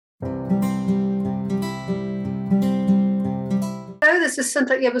this is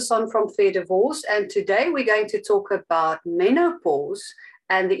Cynthia Everson from Fair Divorce, and today we're going to talk about menopause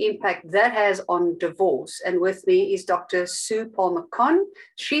and the impact that has on divorce. And with me is Dr. Sue Palmer-Conn.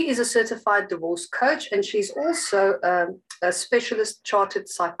 She is a certified divorce coach, and she's also a specialist chartered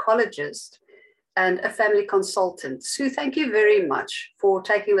psychologist and a family consultant. Sue, thank you very much for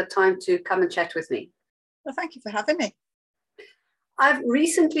taking the time to come and chat with me. Well, thank you for having me. I've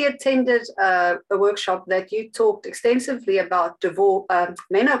recently attended a workshop that you talked extensively about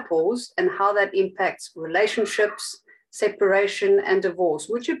menopause and how that impacts relationships, separation, and divorce.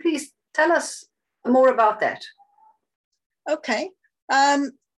 Would you please tell us more about that? Okay.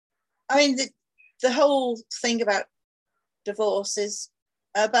 The whole thing about divorce is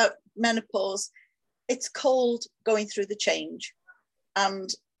about menopause. It's called going through the change,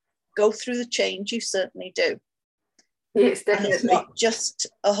 and go through the change you certainly do. Yes, definitely. And it's not just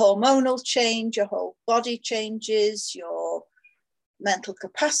a hormonal change, your whole body changes, your mental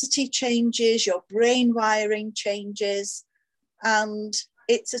capacity changes, your brain wiring changes. And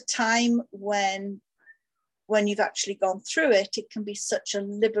it's a time when you've actually gone through it, it can be such a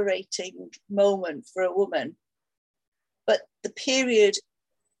liberating moment for a woman. But the period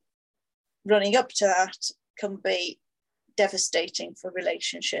running up to that can be devastating for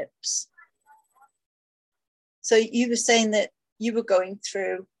relationships. So you were saying that you were going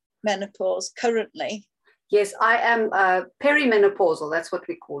through menopause currently. Yes, I am perimenopausal. That's what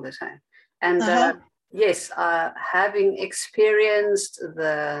we call it. Hey? And yes, having experienced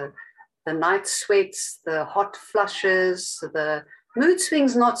the night sweats, the hot flushes, the mood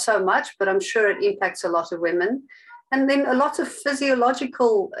swings, not so much, but I'm sure it impacts a lot of women. And then a lot of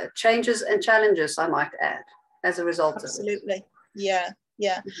physiological changes and challenges, I might add, as a result of it. Absolutely. Yeah.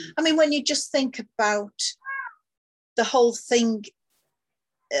 Mm-hmm. I mean, when you just think about the whole thing,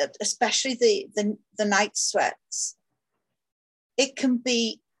 especially the night sweats, it can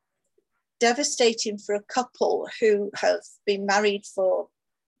be devastating for a couple who have been married for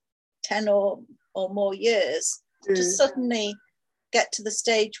 10 or more years to suddenly get to the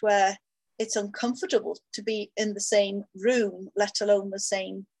stage where it's uncomfortable to be in the same room, let alone the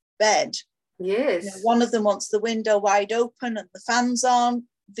same bed. Yes. One of them wants the window wide open and the fans on.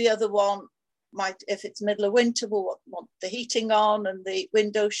 The other one might, if it's middle of winter, will want the heating on and the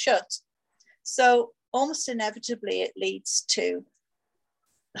window shut. So almost inevitably it leads to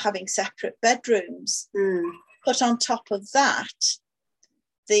having separate bedrooms. But on top of that,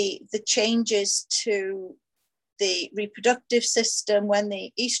 the changes to the reproductive system, when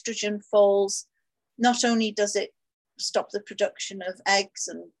the estrogen falls, not only does it stop the production of eggs,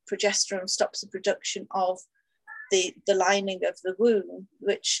 and progesterone stops the production of the lining of the womb,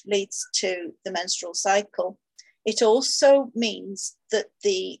 which leads to the menstrual cycle. It also means that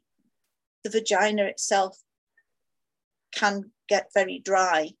the vagina itself can get very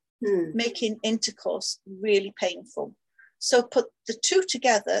dry, making intercourse really painful. So put the two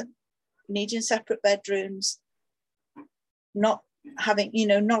together, needing separate bedrooms, not having,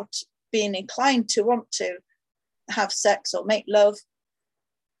 not being inclined to want to have sex or make love,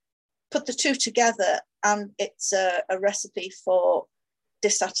 put the two together and it's a recipe for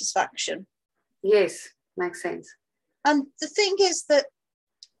dissatisfaction. Yes, makes sense. And the thing is that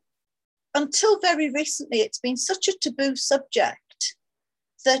until very recently, it's been such a taboo subject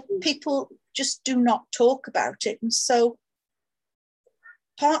that people just do not talk about it. And so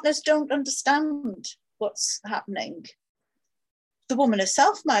partners don't understand what's happening. The woman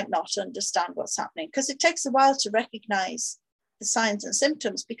herself might not understand what's happening because it takes a while to recognize the signs and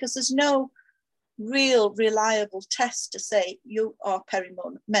symptoms, because there's no real reliable test to say you are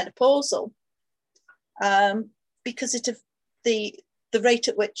perimenopausal, because the rate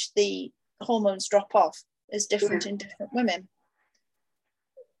at which the hormones drop off is different in different women.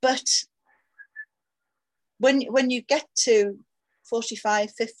 But when you get to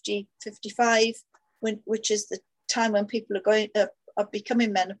 45, 50, 55, which is the time when people are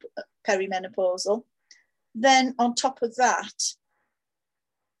becoming perimenopausal, then on top of that,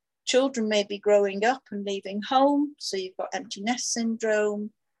 children may be growing up and leaving home, so you've got empty nest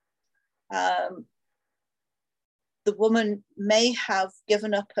syndrome. The woman may have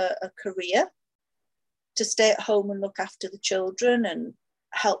given up a career to stay at home and look after the children and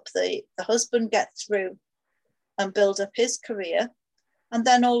help the husband get through and build up his career. And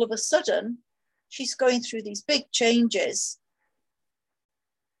then all of a sudden, she's going through these big changes.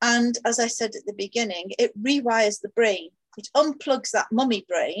 And as I said at the beginning, it rewires the brain. It unplugs that mummy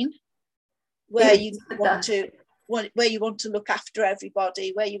brain where you want to look after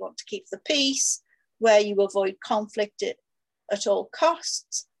everybody, where you want to keep the peace, where you avoid conflict at all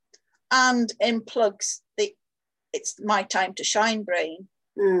costs, and unplugs it's my time to shine brain.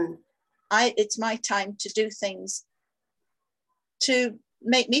 It's my time to do things to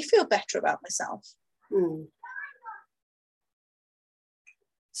make me feel better about myself.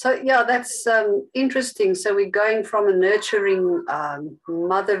 So yeah, that's interesting. So we're going from a nurturing,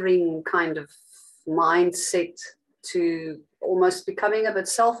 mothering kind of mindset to almost becoming a bit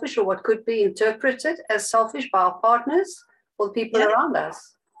selfish, or what could be interpreted as selfish by our partners or the people around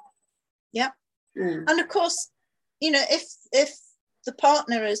us. Yeah. And of course, you know, if the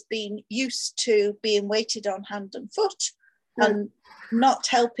partner has been used to being waited on hand and foot and not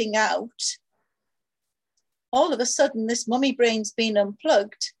helping out, all of a sudden this mummy brain's been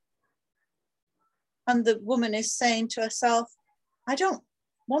unplugged, and the woman is saying to herself, I don't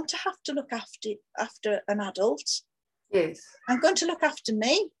want to have to look after an adult. Yes. I'm going to look after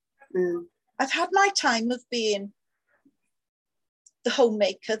me. I've had my time of being the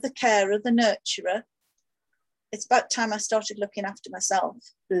homemaker, the carer, the nurturer. It's about time I started looking after myself.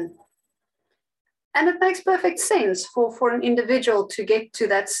 And it makes perfect sense for an individual to get to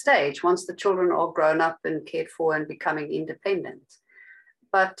that stage once the children are grown up and cared for and becoming independent.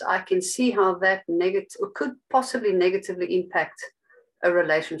 But I can see how that could possibly negatively impact a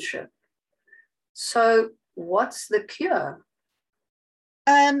relationship. So what's the cure?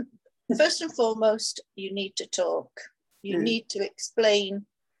 First and foremost, you need to talk. You need to explain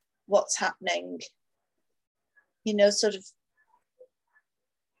what's happening. You know, sort of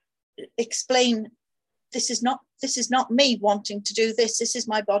explain, this is not me wanting to do this. This is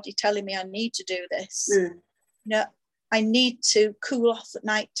my body telling me I need to do this. You know, I need to cool off at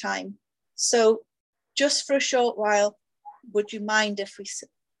night time. So just for a short while, would you mind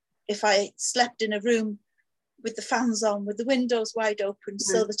if I slept in a room with the fans on, with the windows wide open,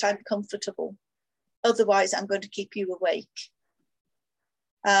 so that I'm comfortable? Otherwise, I'm going to keep you awake.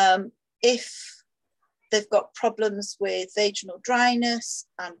 If they've got problems with vaginal dryness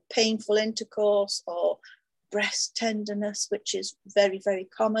and painful intercourse or breast tenderness, which is very, very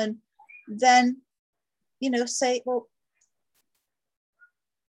common, then, you know, say, well,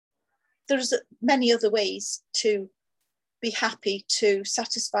 there's many other ways to be happy, to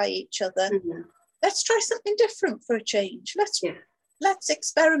satisfy each other. Let's try something different for a change. Let's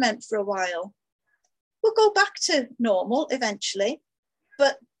experiment for a while. We'll go back to normal eventually,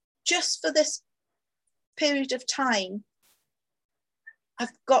 but just for this period of time,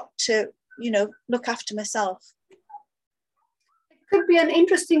 I've got to, you know, look after myself. It could be an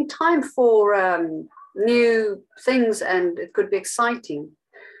interesting time for new things, and it could be exciting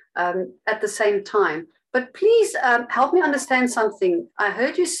at the same time. But please help me understand something. I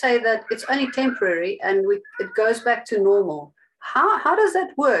heard you say that it's only temporary and it goes back to normal. How does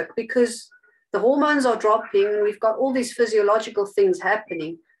that work? Because the hormones are dropping and we've got all these physiological things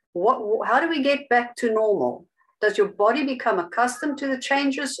happening. How do we get back to normal? Does your body become accustomed to the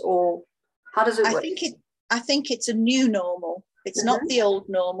changes, or how does it work? I think it's a new normal. It's not the old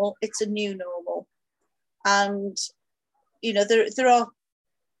normal. It's a new normal. And, you know, there are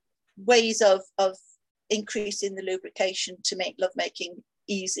ways of increasing the lubrication to make lovemaking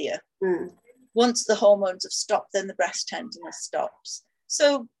easier. Once the hormones have stopped, then the breast tenderness stops.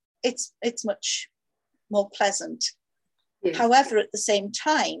 So it's much more pleasant. Yes. However, at the same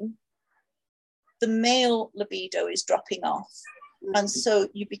time, the male libido is dropping off. And so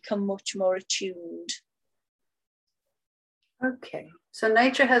you become much more attuned. Okay. So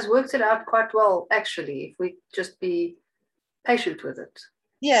nature has worked it out quite well, actually, if we just be patient with it.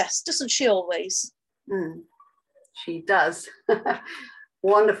 Yes, doesn't she always? She does.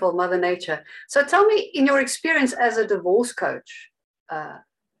 Wonderful, Mother Nature. So tell me, in your experience as a divorce coach,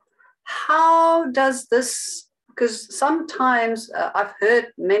 how does this, because sometimes I've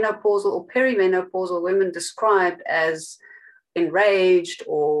heard menopausal or perimenopausal women described as enraged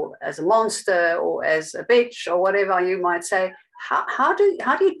or as a monster or as a bitch or whatever you might say. How do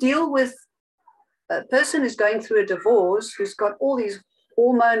you deal with a person who's going through a divorce, who's got all these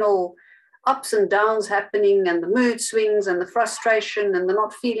hormonal ups and downs happening, and the mood swings and the frustration and the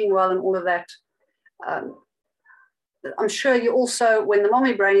not feeling well and all of that? I'm sure you also, when the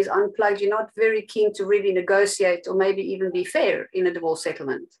mommy brain is unplugged, you're not very keen to really negotiate or maybe even be fair in a divorce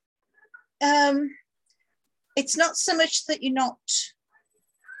settlement. It's not so much that you're not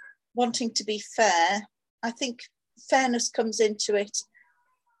wanting to be fair. I think fairness comes into it,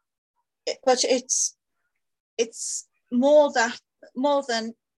 but it's more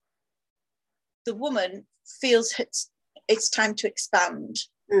than the woman feels it's time to expand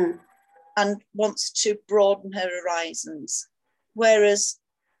and wants to broaden her horizons. Whereas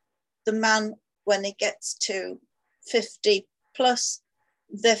the man, when it gets to 50 plus,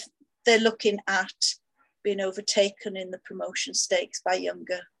 they're looking at being overtaken in the promotion stakes by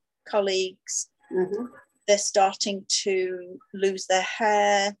younger colleagues. Mm-hmm. They're starting to lose their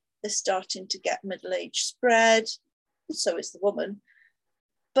hair. They're starting to get middle-age spread. And so is the woman.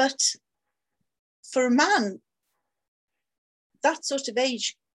 But for a man, that sort of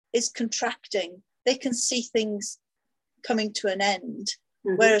age is contracting. They can see things coming to an end.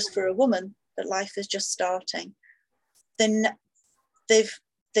 Mm-hmm. Whereas for a woman, that life is just starting. Then they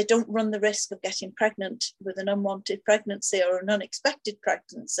don't run the risk of getting pregnant with an unwanted pregnancy or an unexpected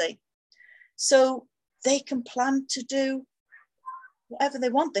pregnancy. So they can plan to do whatever they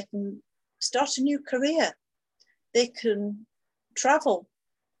want. They can start a new career. They can travel.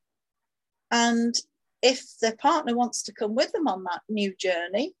 And if their partner wants to come with them on that new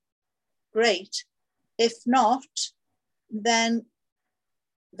journey, great. If not, then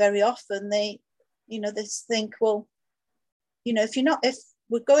very often they think, well, if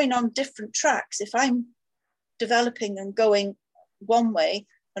we're going on different tracks, if I'm developing and going one way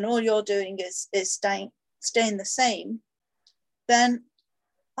and all you're doing is staying the same, then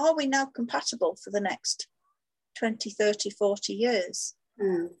are we now compatible for the next 20, 30, 40 years?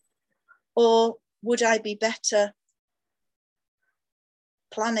 Mm. Or would I be better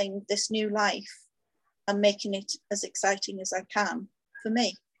planning this new life and making it as exciting as I can for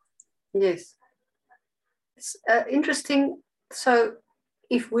me? Yes. It's interesting. So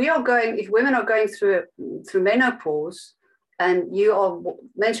if women are going through menopause, and you are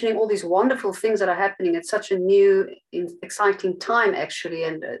mentioning all these wonderful things that are happening at such a new, exciting time, actually,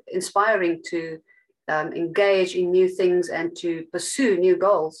 and inspiring to engage in new things and to pursue new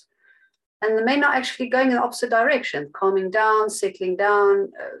goals. And the men are actually going in the opposite direction, calming down, settling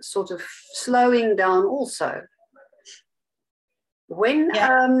down, sort of slowing down also. When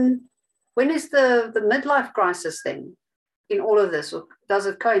is the midlife crisis then in all of this, or does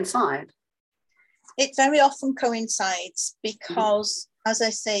it coincide? It very often coincides because, as I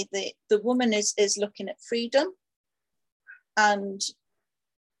say, the woman is looking at freedom, and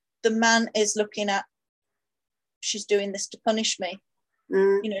the man is looking at, she's doing this to punish me.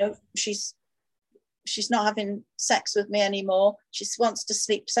 She's not having sex with me anymore. She wants to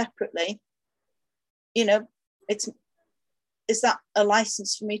sleep separately. Is that a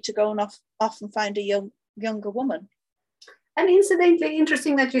license for me to go off and find a younger woman? And incidentally,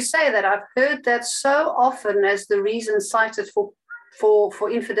 interesting that you say that. I've heard that so often as the reason cited for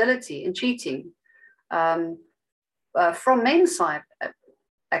infidelity and cheating, from men's side,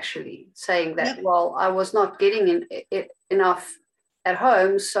 actually, saying that, yep, well, I was not getting enough at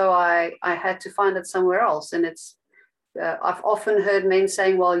home, so I had to find it somewhere else. And it's I've often heard men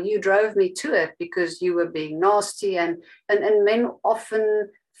saying, well, you drove me to it because you were being nasty, and men often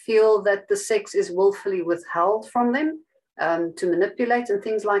feel that the sex is willfully withheld from them, to manipulate and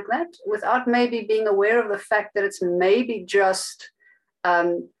things like that, without maybe being aware of the fact that it's maybe just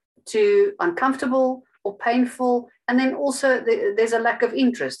too uncomfortable or painful. And then also there's a lack of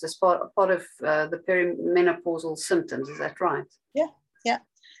interest as part of the perimenopausal symptoms. Is that right? Yeah.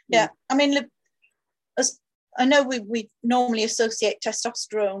 I mean, I know we normally associate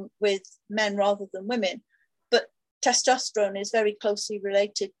testosterone with men rather than women, but testosterone is very closely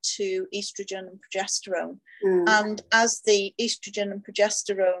related to estrogen and progesterone. And as the estrogen and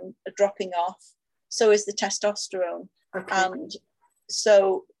progesterone are dropping off, so is the testosterone. Okay. And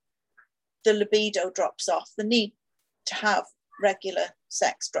so the libido drops off. The need to have regular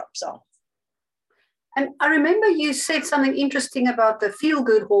sex drops off. And I remember you said something interesting about the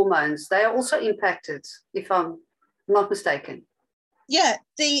feel-good hormones. They are also impacted, if I'm not mistaken. Yeah,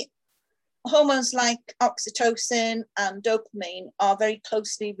 the hormones like oxytocin and dopamine are very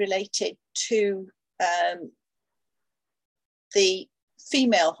closely related to the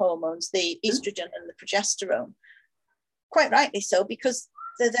female hormones, the estrogen and the progesterone. Quite rightly so, because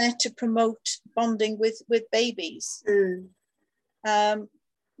they're there to promote bonding with babies.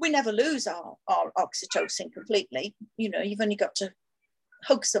 We never lose our oxytocin completely. You've only got to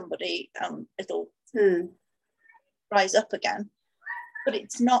hug somebody and it'll rise up again. But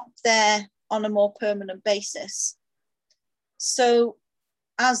it's not there on a more permanent basis. So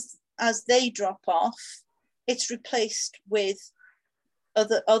as they drop off, it's replaced with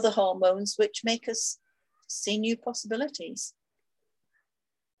other hormones which make us see new possibilities.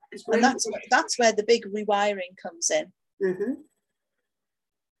 And that's where the big rewiring comes in. Mm-hmm.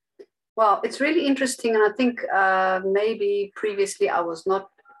 Well, it's really interesting, and I think maybe previously I was not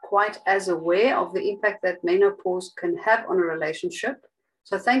quite as aware of the impact that menopause can have on a relationship.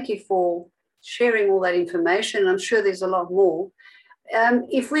 So thank you for sharing all that information. I'm sure there's a lot more.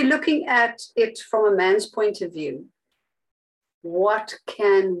 If we're looking at it from a man's point of view, what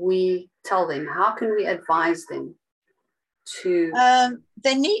can we tell them? How can we advise them to?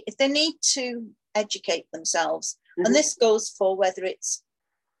 They need to educate themselves, Mm-hmm. and this goes for whether it's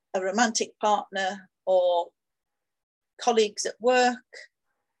a romantic partner or colleagues at work.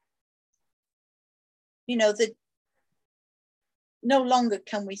 You know, no longer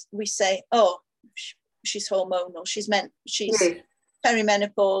can we say, oh, she's hormonal, she's Yes.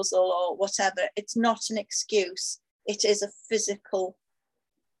 perimenopausal or whatever. It's not an excuse. It is a physical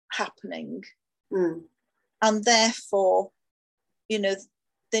happening. Mm. And therefore, you know,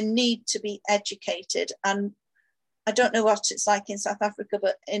 they need to be educated. And I don't know what it's like in South Africa,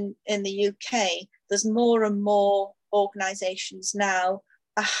 but in the UK, there's more and more organisations now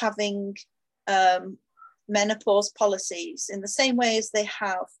are having menopause policies in the same way as they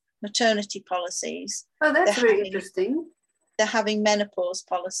have maternity policies. Oh, that's very interesting. They're having menopause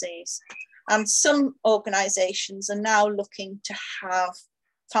policies. And some organisations are now looking to have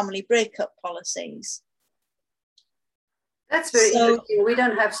family breakup policies. That's very interesting. We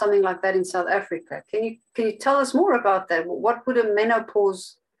don't have something like that in South Africa. Can you tell us more about that? What would a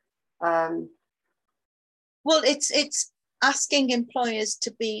menopause? Well, it's asking employers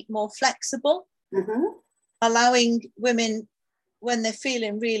to be more flexible, mm-hmm. allowing women when they're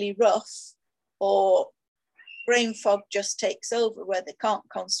feeling really rough or brain fog just takes over where they can't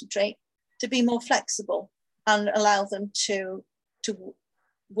concentrate, to be more flexible and allow them to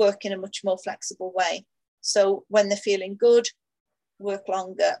work in a much more flexible way. So when they're feeling good, work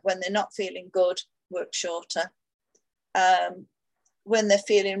longer. When they're not feeling good, work shorter. When they're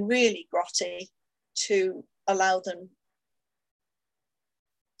feeling really grotty, to allow them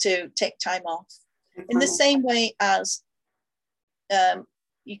to take time off. In the same way as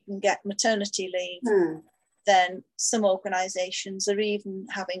you can get maternity leave, then some organisations are even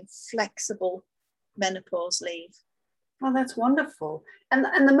having flexible menopause leave. Oh, that's wonderful. And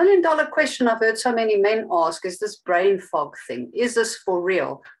the $1 million question I've heard so many men ask is this brain fog thing. Is this for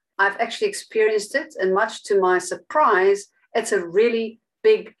real? I've actually experienced it, and much to my surprise, it's a really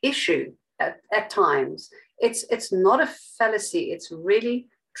big issue at times. It's not a fallacy. It's really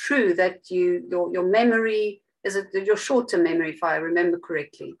true that your memory is your short-term memory, if I remember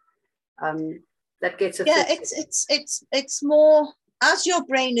correctly, that gets affected. Yeah, it's more as your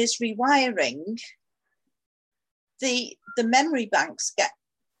brain is rewiring. The memory banks get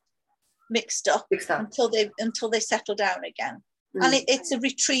mixed up until they settle down again, and it's a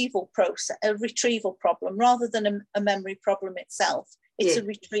retrieval process, a retrieval problem rather than a memory problem itself. It's a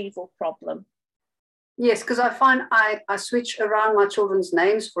retrieval problem. Yes, because I find I switch around my children's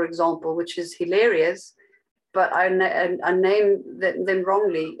names, for example, which is hilarious, but I name them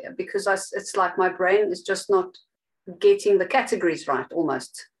wrongly because it's like my brain is just not getting the categories right,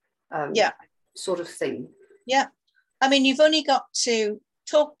 almost. Sort of thing. Yeah. I mean, you've only got to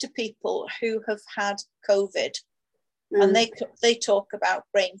talk to people who have had COVID and they talk about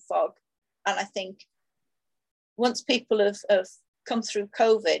brain fog. And I think once people have come through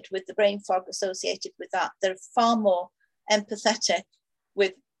COVID with the brain fog associated with that, they're far more empathetic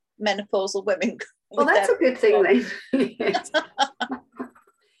with menopausal women. Well, that's a good thing then.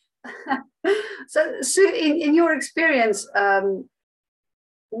 So, Sue, in your experience,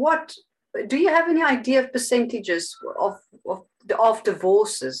 what do you have any idea of percentages of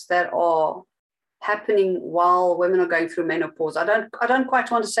divorces that are happening while women are going through menopause? I don't quite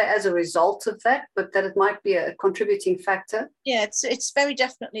want to say as a result of that, but that it might be a contributing factor. Yeah, it's very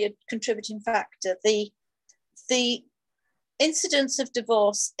definitely a contributing factor. The incidence of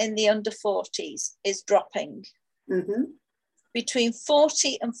divorce in the under 40s is dropping. Mm-hmm. Between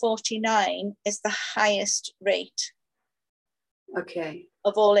 40 and 49 is the highest rate. Okay.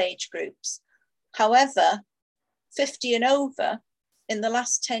 Of all age groups. However, 50 and over, in the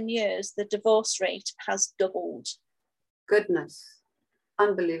last 10 years, the divorce rate has doubled. Goodness.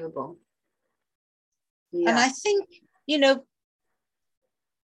 Unbelievable. Yeah. And I think,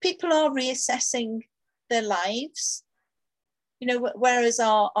 people are reassessing their lives, whereas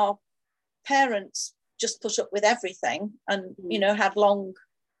our parents just put up with everything and, had long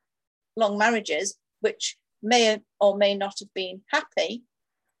marriages, which may or may not have been happy.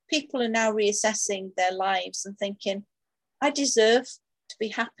 People are now reassessing their lives and thinking, I deserve to be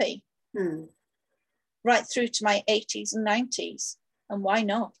happy right through to my 80s and 90s. And why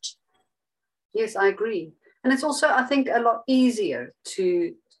not? Yes, I agree. And it's also, I think, a lot easier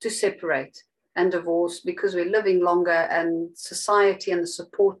to separate and divorce because we're living longer and society and the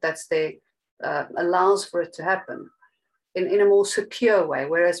support that's there allows for it to happen in a more secure way.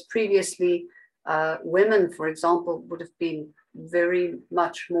 Whereas previously, women, for example, would have been very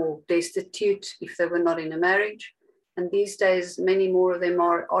much more destitute if they were not in a marriage. And these days, many more of them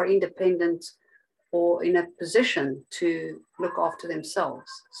are independent or in a position to look after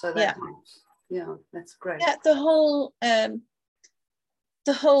themselves. So that helps. Yeah, that's great. Yeah, the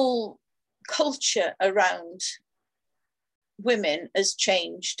whole culture around women has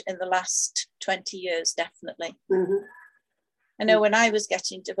changed in the last 20 years, definitely. Mm-hmm. I know when I was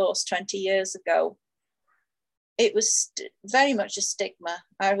getting divorced 20 years ago, it was very much a stigma.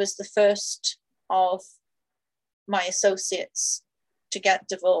 I was the first of my associates to get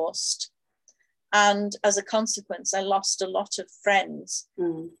divorced. And as a consequence, I lost a lot of friends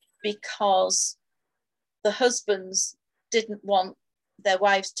because the husbands didn't want their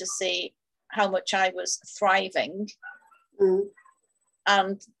wives to see how much I was thriving.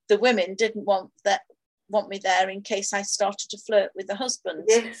 And the women didn't want me there in case I started to flirt with the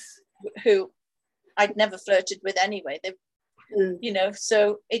husbands, who I'd never flirted with anyway. They, you know,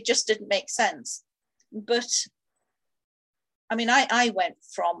 so it just didn't make sense. But I mean, I went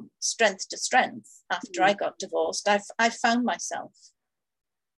from strength to strength after I got divorced. I found myself.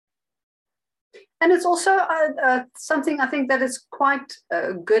 And it's also something I think that is quite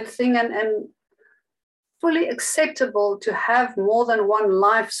a good thing and fully acceptable to have more than one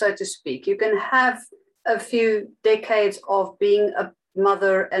life, so to speak. You can have a few decades of being a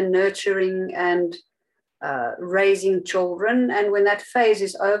mother and nurturing and raising children. And when that phase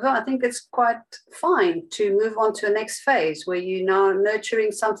is over, I think it's quite fine to move on to a next phase where you're now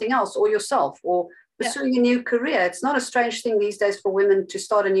nurturing something else or yourself or pursuing a new career. It's not a strange thing these days for women to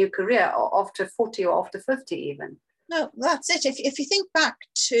start a new career after 40 or after 50 even. No, that's it. If you think back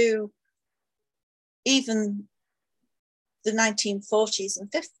to even the 1940s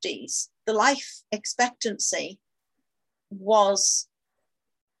and 50s, the life expectancy was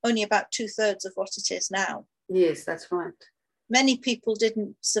only about 2/3 of what it is now. Yes, that's right. Many people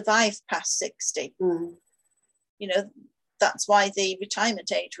didn't survive past 60. You know, that's why the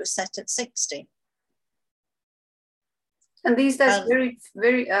retirement age was set at 60. And these days,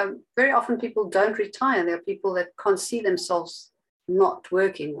 very often people don't retire. There are people that can't see themselves not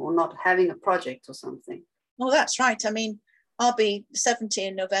working or not having a project or something. Well, that's right. I mean, I'll be 70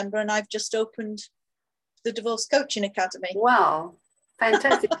 in November and I've just opened the Divorce Coaching Academy. Wow,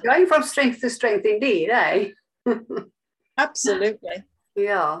 fantastic. Going from strength to strength indeed, eh? Absolutely.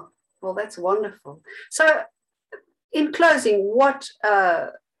 Yeah, well, that's wonderful. So in closing, what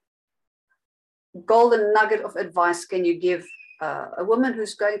golden nugget of advice can you give a woman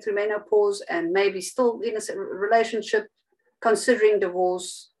who's going through menopause and maybe still in a relationship, considering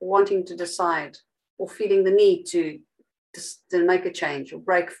divorce, wanting to decide or feeling the need to make a change or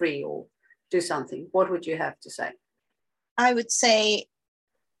break free or do something? What would you have to say? I would say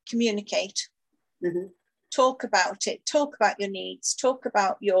communicate. Talk about it. Talk about your needs. Talk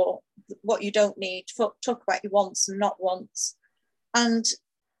about what you don't need. Talk about your wants and not wants. And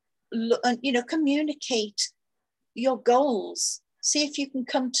you know, communicate your goals. See if you can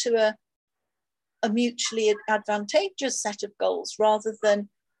come to a mutually advantageous set of goals rather than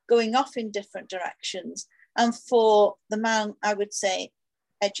going off in different directions. And for the man, I would say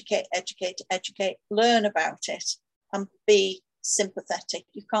educate, learn about it and be sympathetic.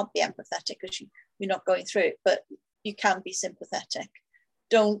 You can't be empathetic because you're not going through it, but you can be sympathetic.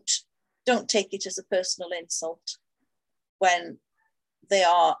 Don't take it as a personal insult when they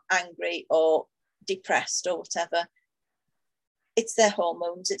are angry or depressed or whatever. It's their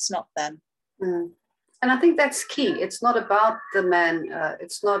hormones, it's not them. And I think that's key. It's not about the man.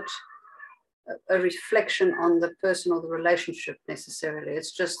 It's not a reflection on the person or the relationship necessarily.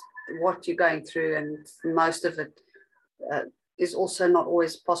 It's just what you're going through, and most of it is also not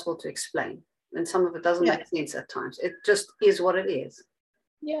always possible to explain. And some of it doesn't make sense at times. It just is what it is.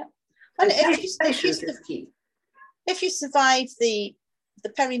 Yeah. And patience is key. If you survive the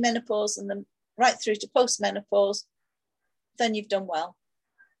perimenopause and then right through to postmenopause, then you've done well.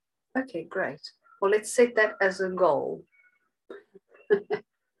 Okay, great. Well, let's set that as a goal.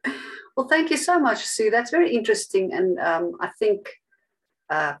 Well, thank you so much, Sue. That's very interesting. And I think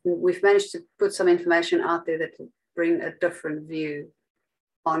we've managed to put some information out there that will bring a different view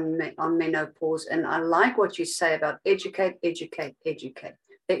on menopause. And I like what you say about educate.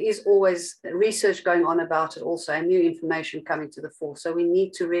 There is always research going on about it also, and new information coming to the fore. So we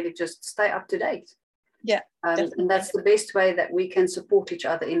need to really just stay up to date. Yeah. And that's the best way that we can support each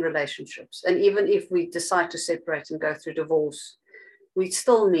other in relationships. And even if we decide to separate and go through divorce, we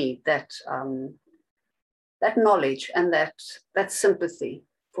still need that that knowledge and that sympathy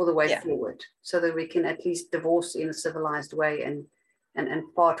for the way forward, so that we can at least divorce in a civilized way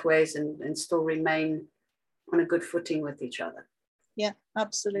and part ways and still remain on a good footing with each other. Yeah,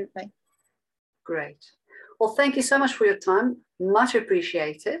 absolutely. Great. Well, thank you so much for your time. Much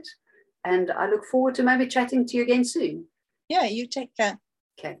appreciated. And I look forward to maybe chatting to you again soon. Yeah, you take care.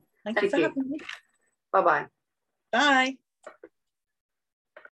 Okay. Thank you for having me. Bye-bye.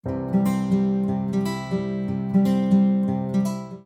 Bye.